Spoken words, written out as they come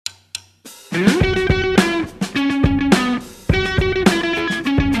James,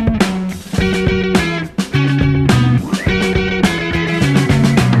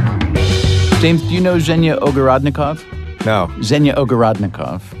 do you know Zhenya Ogorodnikov? No. Zhenya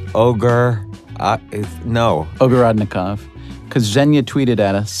Ogorodnikov. No. Ogorodnikov. Because Zhenya tweeted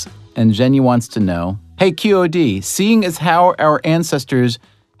at us, and Zhenya wants to know, hey, QOD, seeing as how our ancestors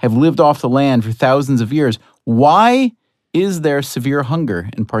have lived off the land for thousands of years, why is there severe hunger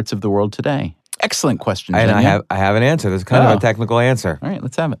in parts of the world today? Excellent question, Zhenya. And I have an answer. There's kind of a technical answer. All right,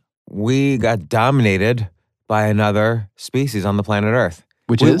 let's have it. We got dominated by another species on the planet Earth.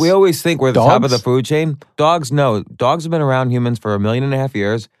 Which is? We always think we're the top of Dogs? the food chain. Dogs, no. Dogs have been around humans for 1.5 million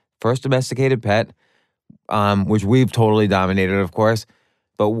years. First domesticated pet, which we've totally dominated, of course.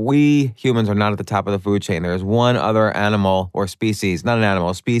 But we humans are not at the top of the food chain. There's one other animal or species, not an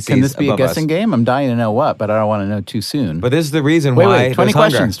animal, species. Can this be a above guessing us. game? I'm dying to know what, but I don't want to know too soon. But this is the reason why Wait, 20 there's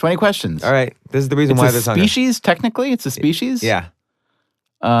hunger. questions, 20 questions. All right. This is the reason It's why a there's hunger. species, technically? It's a species? Yeah.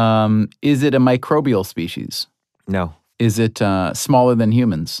 Is it a microbial species? No. Is it smaller than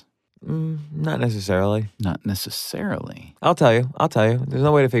humans? Not necessarily. Not necessarily. I'll tell you. There's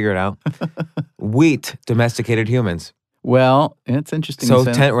no way to figure it out. Wheat domesticated humans. Well, it's interesting. So you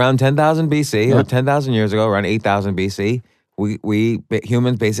say that. around 10,000 BC, Yeah. or 10,000 years ago, around 8,000 BC,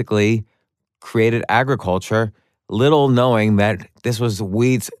 humans basically created agriculture, little knowing that this was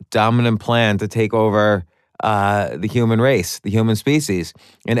wheat's dominant plan to take over the human race, the human species.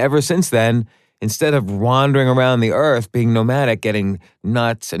 And ever since then, instead of wandering around the earth, being nomadic, getting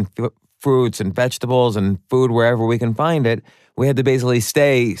nuts and fruits and vegetables and food wherever we can find it, we had to basically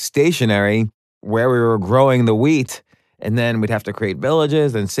stay stationary where we were growing the wheat. And then we'd have to create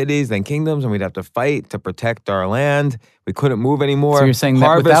villages, then cities, then kingdoms, and we'd have to fight to protect our land. We couldn't move anymore. So you're saying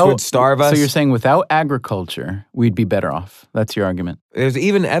Harvest that would starve us. So you're saying without agriculture, we'd be better off. That's your argument. There's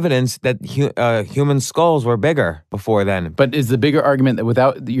even evidence that human skulls were bigger before then. But is the bigger argument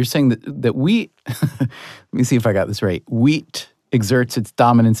that you're saying that wheat, let me see if I got this right. Wheat exerts its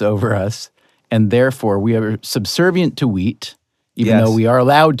dominance over us, and therefore we are subservient to wheat, even Yes. though we are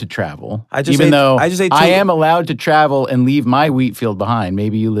allowed to travel. I just ate I am allowed to travel and leave my wheat field behind.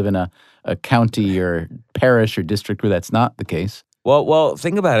 Maybe you live in a county or parish or district where that's not the case. Well,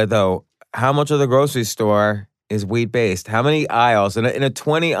 think about it though. How much of the grocery store is wheat based? How many aisles in a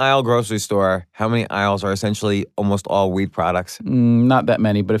 20-aisle grocery store? How many aisles are essentially almost all wheat products? Not that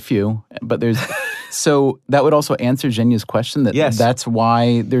many, but a few. But there's so that would also answer Zhenya's question that Yes. that's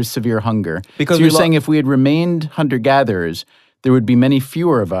why there's severe hunger. Because so you're we saying if we had remained hunter-gatherers, there would be many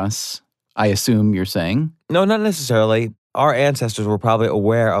fewer of us, I assume you're saying. No, not necessarily. Our ancestors were probably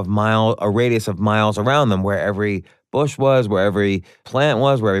aware of a radius of miles around them, where every bush was, where every plant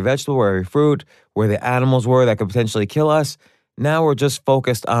was, where every vegetable, where every fruit, where the animals were that could potentially kill us. Now we're just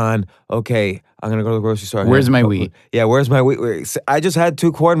focused on, okay, I'm going to go to the grocery store. Where's my wheat? Yeah, where's my wheat? I just had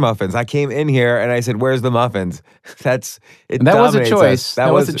 2 corn muffins. I came in here and I said, where's the muffins? And that was a dominates choice. us.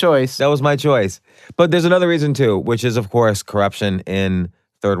 That was a choice. That was my choice. But there's another reason too, which is, of course, corruption in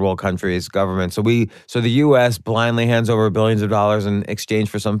third world countries' government. So the U.S. blindly hands over billions of dollars in exchange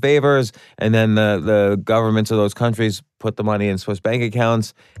for some favors, and then the governments of those countries put the money in Swiss bank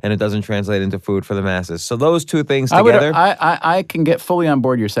accounts, and it doesn't translate into food for the masses. So those two things together. I can get fully on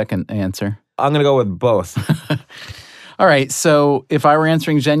board your second answer. I'm going to go with both. All right, so if I were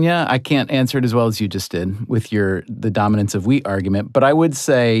answering Zhenya, I can't answer it as well as you just did with the dominance of wheat argument. But I would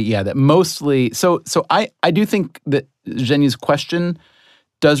say, yeah, that mostly. So I do think that Zhenya's question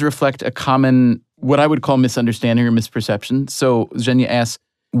does reflect a common, what I would call misunderstanding or misperception. So Zhenya asks,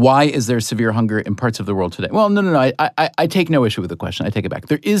 why is there severe hunger in parts of the world today? Well, no. I take no issue with the question. I take it back.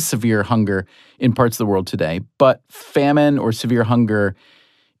 There is severe hunger in parts of the world today, but famine or severe hunger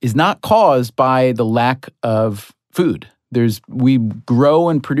is not caused by the lack of food. We grow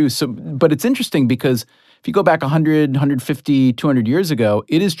and produce. So, but it's interesting because if you go back 100, 150, 200 years ago,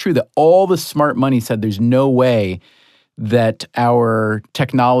 it is true that all the smart money said there's no way that our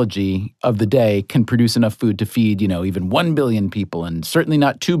technology of the day can produce enough food to feed, even 1 billion people, and certainly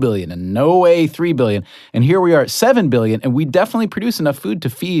not 2 billion, and no way 3 billion. And here we are at 7 billion, and we definitely produce enough food to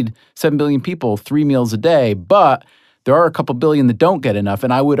feed 7 billion people 3 meals a day, but there are a couple billion that don't get enough.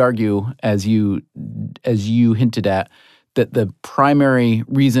 And I would argue, as you hinted at, that the primary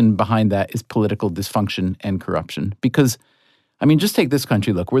reason behind that is political dysfunction and corruption. Because, just take this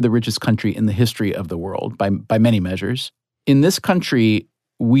country. Look, we're the richest country in the history of the world by many measures. In this country,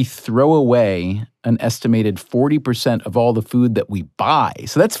 we throw away an estimated 40% of all the food that we buy.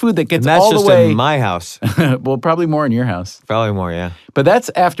 So that's food that gets all the way. That's just in my house. Well, probably more in your house. Probably more, yeah. But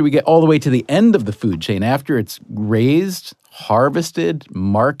that's after we get all the way to the end of the food chain, after it's raised, harvested,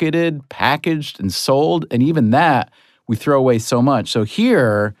 marketed, packaged, and sold. And even that, we throw away so much. So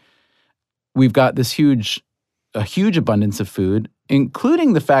here, we've got a huge abundance of food,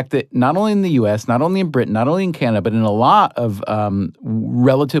 including the fact that not only in the U.S., not only in Britain, not only in Canada, but in a lot of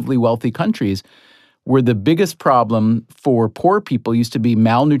relatively wealthy countries, where the biggest problem for poor people used to be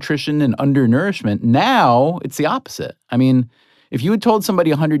malnutrition and undernourishment, now it's the opposite. I mean, if you had told somebody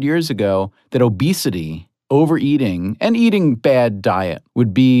 100 years ago that obesity, overeating, and eating bad diet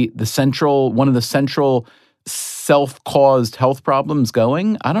would be one of the central self-caused health problems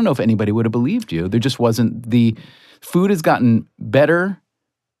going, I don't know if anybody would have believed you. There just wasn't. The food has gotten better,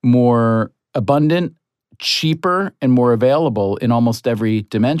 more abundant, cheaper, and more available in almost every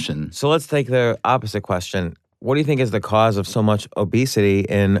dimension. So let's take the opposite question. What do you think is the cause of so much obesity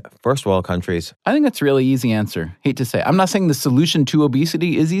in first world countries? I think that's a really easy answer. Hate to say. I'm not saying the solution to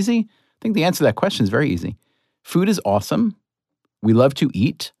obesity is easy. I think the answer to that question is very easy. Food is awesome. We love to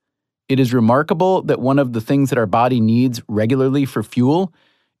eat. It is remarkable that one of the things that our body needs regularly for fuel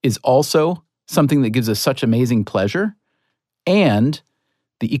is also something that gives us such amazing pleasure. And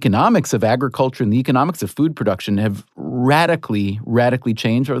the economics of agriculture and the economics of food production have radically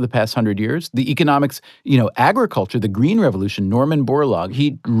changed over the past 100 years. The economics, agriculture, the Green Revolution, Norman Borlaug,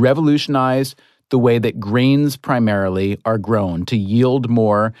 he revolutionized the way that grains primarily are grown to yield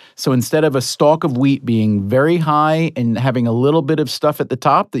more. So instead of a stalk of wheat being very high and having a little bit of stuff at the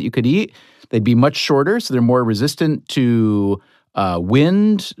top that you could eat, they'd be much shorter, so they're more resistant to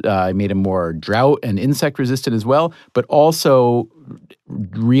wind. Made them more drought and insect resistant as well, but also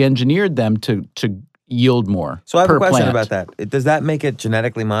re-engineered them to yield more. So I have a question plant. about that. Does that make it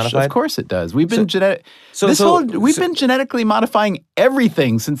genetically modified? Of course it does. We've been been genetically modifying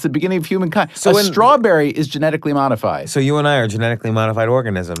everything since the beginning of humankind. So strawberry is genetically modified. So you and I are genetically modified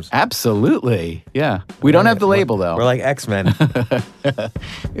organisms. Absolutely. Yeah. We don't have the label though. We're like X-Men.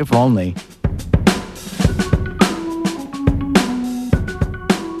 If only.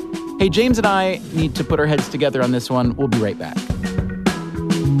 Hey, James and I need to put our heads together on this one. We'll be right back.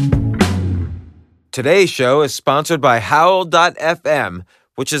 Today's show is sponsored by Howl.fm,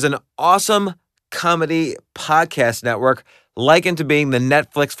 which is an awesome comedy podcast network likened to being the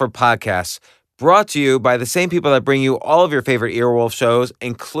Netflix for podcasts, brought to you by the same people that bring you all of your favorite Earwolf shows,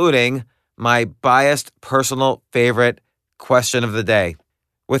 including my biased personal favorite question of the day.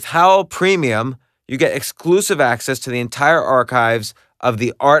 With Howl Premium, you get exclusive access to the entire archives of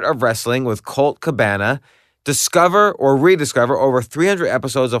The Art of Wrestling with Colt Cabana. Discover or rediscover over 300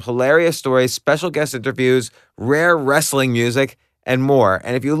 episodes of hilarious stories, special guest interviews, rare wrestling music, and more.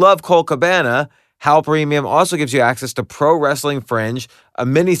 And if you love Colt Cabana, Howl Premium also gives you access to Pro Wrestling Fringe, a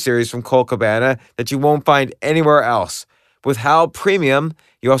miniseries from Colt Cabana that you won't find anywhere else. With Howl Premium,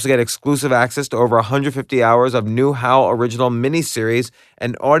 you also get exclusive access to over 150 hours of new Howl original miniseries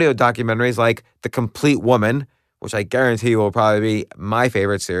and audio documentaries like The Complete Woman, which I guarantee will probably be my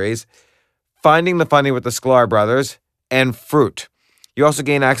favorite series, Finding the Funny with the Sklar Brothers, and Fruit. You also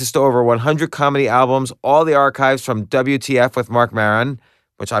gain access to over 100 comedy albums, all the archives from WTF with Marc Maron,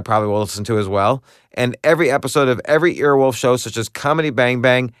 which I probably will listen to as well, and every episode of every Earwolf show such as Comedy Bang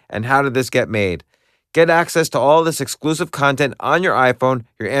Bang and How Did This Get Made. Get access to all this exclusive content on your iPhone,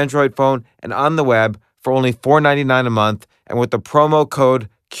 your Android phone, and on the web for only $4.99 a month, and with the promo code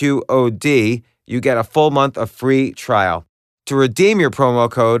QOD, you get a full month of free trial. To redeem your promo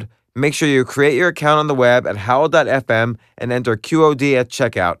code, make sure you create your account on the web at howl.fm and enter QOD at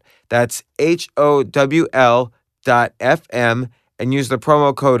checkout. That's HOWL.FM and use the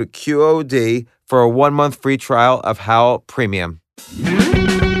promo code QOD for a 1-month free trial of Howl Premium.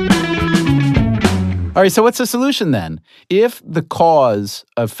 All right, so what's the solution then? If the cause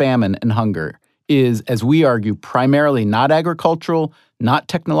of famine and hunger is, as we argue, primarily not agricultural, not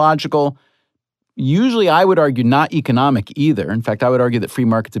technological, usually I would argue not economic either. In fact, I would argue that free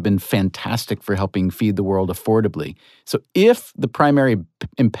markets have been fantastic for helping feed the world affordably. So if the primary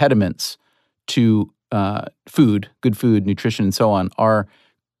impediments to food, good food, nutrition, and so on, are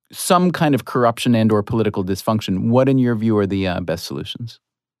some kind of corruption and or political dysfunction, what in your view are the best solutions?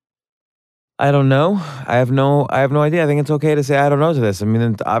 I don't know. I have no idea. I think it's okay to say I don't know to this. I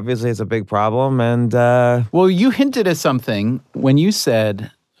mean, obviously it's a big problem and... Well, you hinted at something when you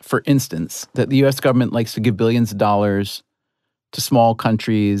said, for instance, that the U.S. government likes to give billions of dollars to small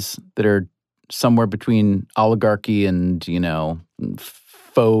countries that are somewhere between oligarchy and,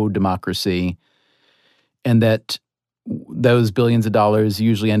 faux democracy, and that those billions of dollars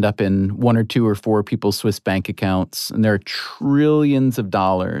usually end up in 1 or 2 or 4 people's Swiss bank accounts. And there are trillions of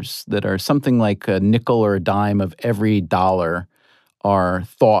dollars that are something like a nickel or a dime of every dollar are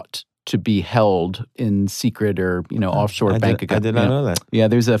thought to be held in secret or, offshore bank accounts. I did not know that. Yeah,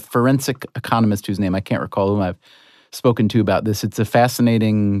 there's a forensic economist whose name I can't recall, whom I've spoken to about this. It's a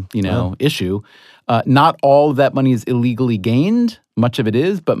fascinating, issue. Not all of that money is illegally gained. Much of it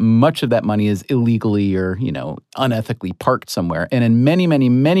is, but much of that money is illegally or, unethically parked somewhere. And in many, many,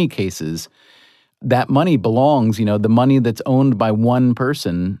 many cases, that money belongs, the money that's owned by one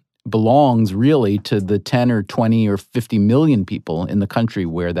person belongs really to the 10 or 20 or 50 million people in the country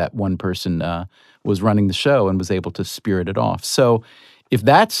where that one person was running the show and was able to spirit it off. So if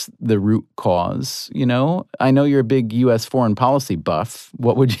that's the root cause, I know you're a big U.S. foreign policy buff.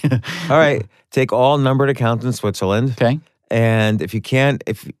 What would you? All right, take all numbered accounts in Switzerland. Okay. And if you can't,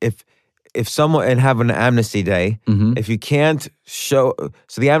 if someone, and have an amnesty day, if you can't show,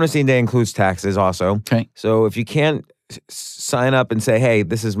 so the amnesty day includes taxes also. Okay. So if you can't sign up and say, hey,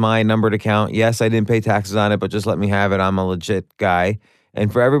 this is my numbered account. Yes, I didn't pay taxes on it, but just let me have it. I'm a legit guy.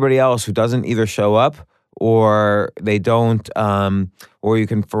 And for everybody else who doesn't either show up or they don't, or you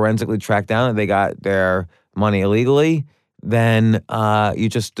can forensically track down that they got their money illegally, then you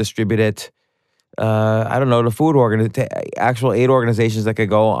just distribute it. I don't know, to actual aid organizations that could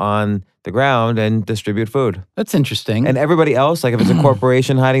go on the ground and distribute food. That's interesting. And everybody else, like if it's a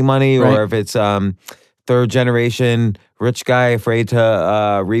corporation hiding money or Right. if it's third generation rich guy afraid to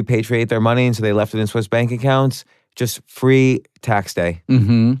repatriate their money and so they left it in Swiss bank accounts, just free tax day.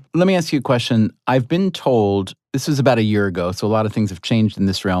 Let me ask you a question. I've been told, this was about a year ago, so a lot of things have changed in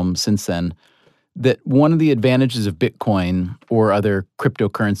this realm since then, that one of the advantages of Bitcoin or other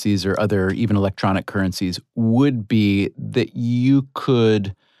cryptocurrencies or other even electronic currencies would be that you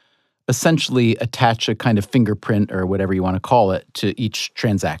could essentially attach a kind of fingerprint or whatever you want to call it to each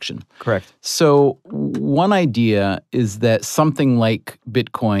transaction. Correct. So one idea is that something like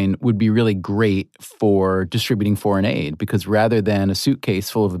Bitcoin would be really great for distributing foreign aid because rather than a suitcase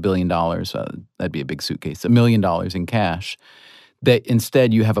full of $1 billion, that'd be a big suitcase, $1 million in cash, that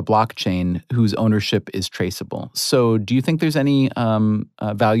instead you have a blockchain whose ownership is traceable. So do you think there's any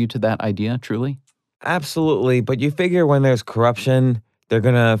value to that idea, truly? Absolutely. But you figure when there's corruption, they're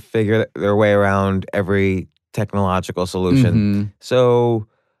going to figure their way around every technological solution. So,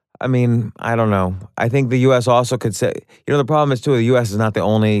 I mean, I don't know. I think the U.S. also could say, the problem is too, the U.S. is not the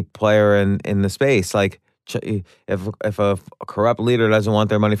only player in the space. Like, if a corrupt leader doesn't want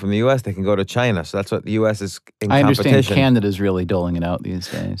their money from the U.S., they can go to China. So that's what the U.S. is in I competition. understand Canada's really doling it out these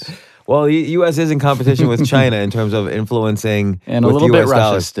days. Well, the U.S. is in competition with China in terms of influencing And a with little US bit Russia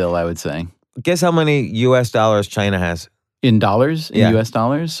dollars. still, I would say. Guess how many U.S. dollars China has? In dollars? In Yeah. U.S.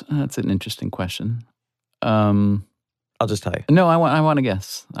 dollars? That's an interesting question. No, I'll just tell you. I want to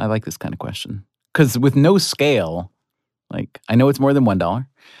guess. I like this kind of question. Because with no scale, like, I know it's more than $1.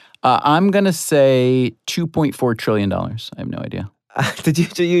 I'm going to say $2.4 trillion. I have no idea. Did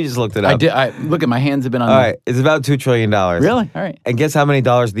you just looked it up? I did. Look, my hands have been on All right, it's about $2 trillion. Really? All right. And guess how many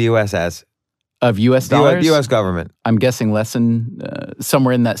dollars the U.S. has? Of U.S. The dollars? U.S. government. I'm guessing less than,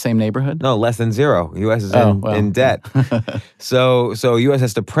 somewhere in that same neighborhood? No, less than zero. U.S. is Oh, well. in debt. So U.S.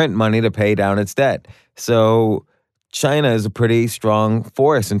 has to print money to pay down its debt. So China is a pretty strong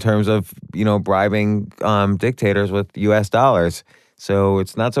force in terms of, bribing dictators with U.S. dollars. So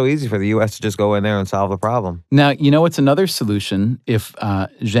it's not so easy for the U.S. to just go in there and solve the problem. Now, what's another solution if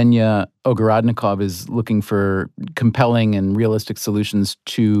Zhenya Ogorodnikov is looking for compelling and realistic solutions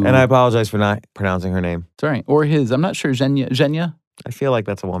to... And I apologize for not pronouncing her name. Sorry, or his. I'm not sure. Zhenya? I feel like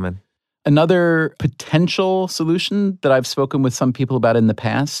that's a woman. Another potential solution that I've spoken with some people about in the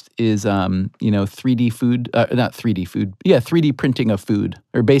past is, 3D food, not 3D food, 3D printing of food,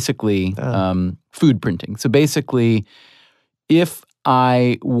 or basically food printing. So basically, if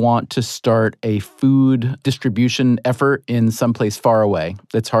I want to start a food distribution effort in someplace far away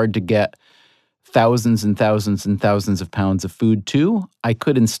that's hard to get thousands and thousands and thousands of pounds of food to, I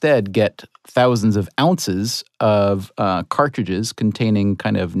could instead get thousands of ounces of cartridges containing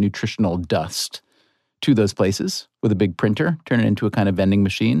kind of nutritional dust to those places with a big printer, turn it into a kind of vending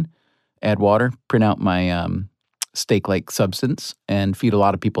machine, add water, print out my steak-like substance, and feed a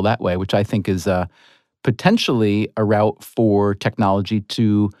lot of people that way, which I think is potentially a route for technology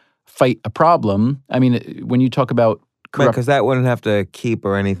to fight a problem. I mean, when you talk about Because that wouldn't have to keep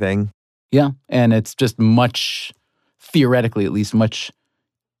or anything. Yeah, and it's just much, theoretically at least, much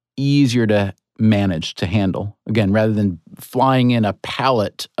easier to manage, to handle. Again, rather than flying in a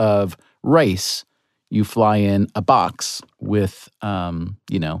pallet of rice, you fly in a box with,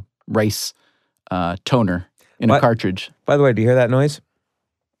 rice toner in a cartridge. By the way, do you hear that noise?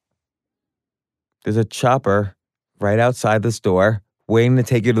 There's a chopper right outside this door waiting to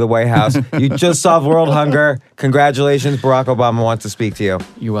take you to the White House. You just solved world hunger. Congratulations, Barack Obama wants to speak to you.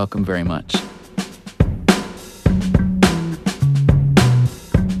 You're welcome very much.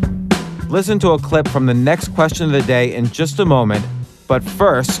 Listen to a clip from the next question of the day in just a moment. But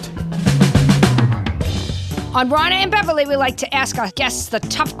first, on Rana and Beverly, we like to ask our guests the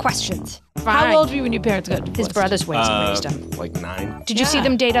tough questions. How old were you when your parents got divorced? His brothers raised him. Like 9. Did you see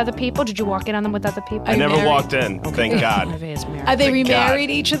them date other people? Did you walk in on them with other people? I never married? walked in. Thank God. Are they Thank remarried,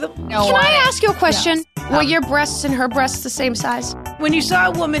 each of them? No. Can I ask you a question? Were your breasts and her breasts the same size? When you saw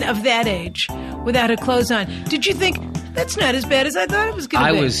a woman of that age without her clothes on, did you think, that's not as bad as I thought it was going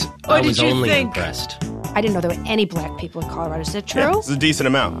to be? I was only impressed. I didn't know there were any black people in Colorado. Is that true? Yeah, it's a decent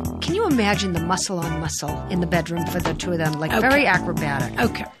amount. Can you imagine the muscle on muscle in the bedroom for the two of them? Like very acrobatic.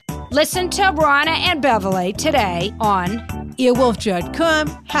 Okay. Listen to Rana and Beverly today on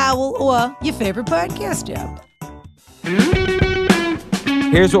Earwolf.com, Howl, or your favorite podcast app.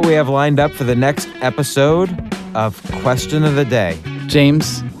 here's what we have lined up for the next episode of Question of the Day.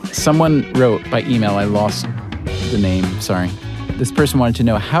 James, someone wrote by email, I lost the name, sorry. This person wanted to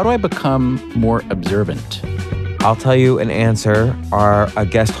know, how do I become more observant? I'll tell you an answer a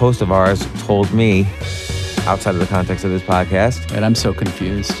guest host of ours told me outside of the context of this podcast. And I'm so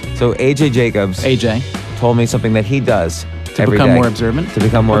confused. So AJ Jacobs AJ, told me something that he does to every become day more observant? to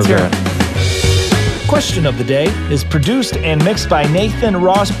become more Let's hear observant. Question of the Day is produced and mixed by Nathan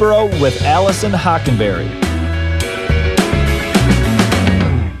Rossborough with Allison Hockenberry.